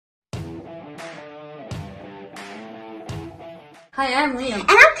Hi, I'm Liam. And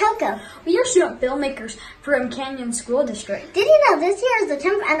I'm Coco. We are student filmmakers from Canyon School District. Did you know this year is the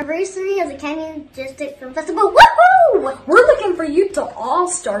 10th anniversary of the Canyon District Film Festival? Woohoo! We're looking for you to all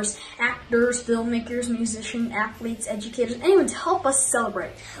stars, actors, filmmakers, musicians, athletes, educators, anyone to help us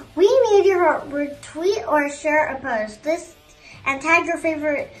celebrate. We need your retweet or share a post and tag your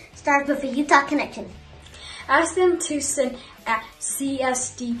favorite stars with a Utah connection. Ask them to send at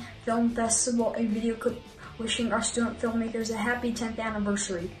CSD Film Festival a video clip wishing our student filmmakers a happy 10th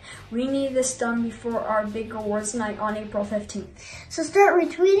anniversary. We need this done before our big awards night on April 15th. So start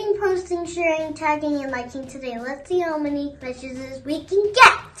retweeting, posting, sharing, tagging, and liking today. Let's see how many messages we can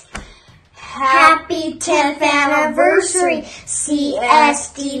get. Happy 10th anniversary,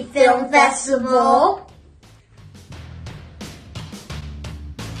 CSD Film Festival.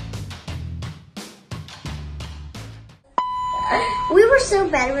 We were so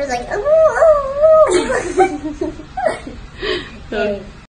bad. We were like, oh.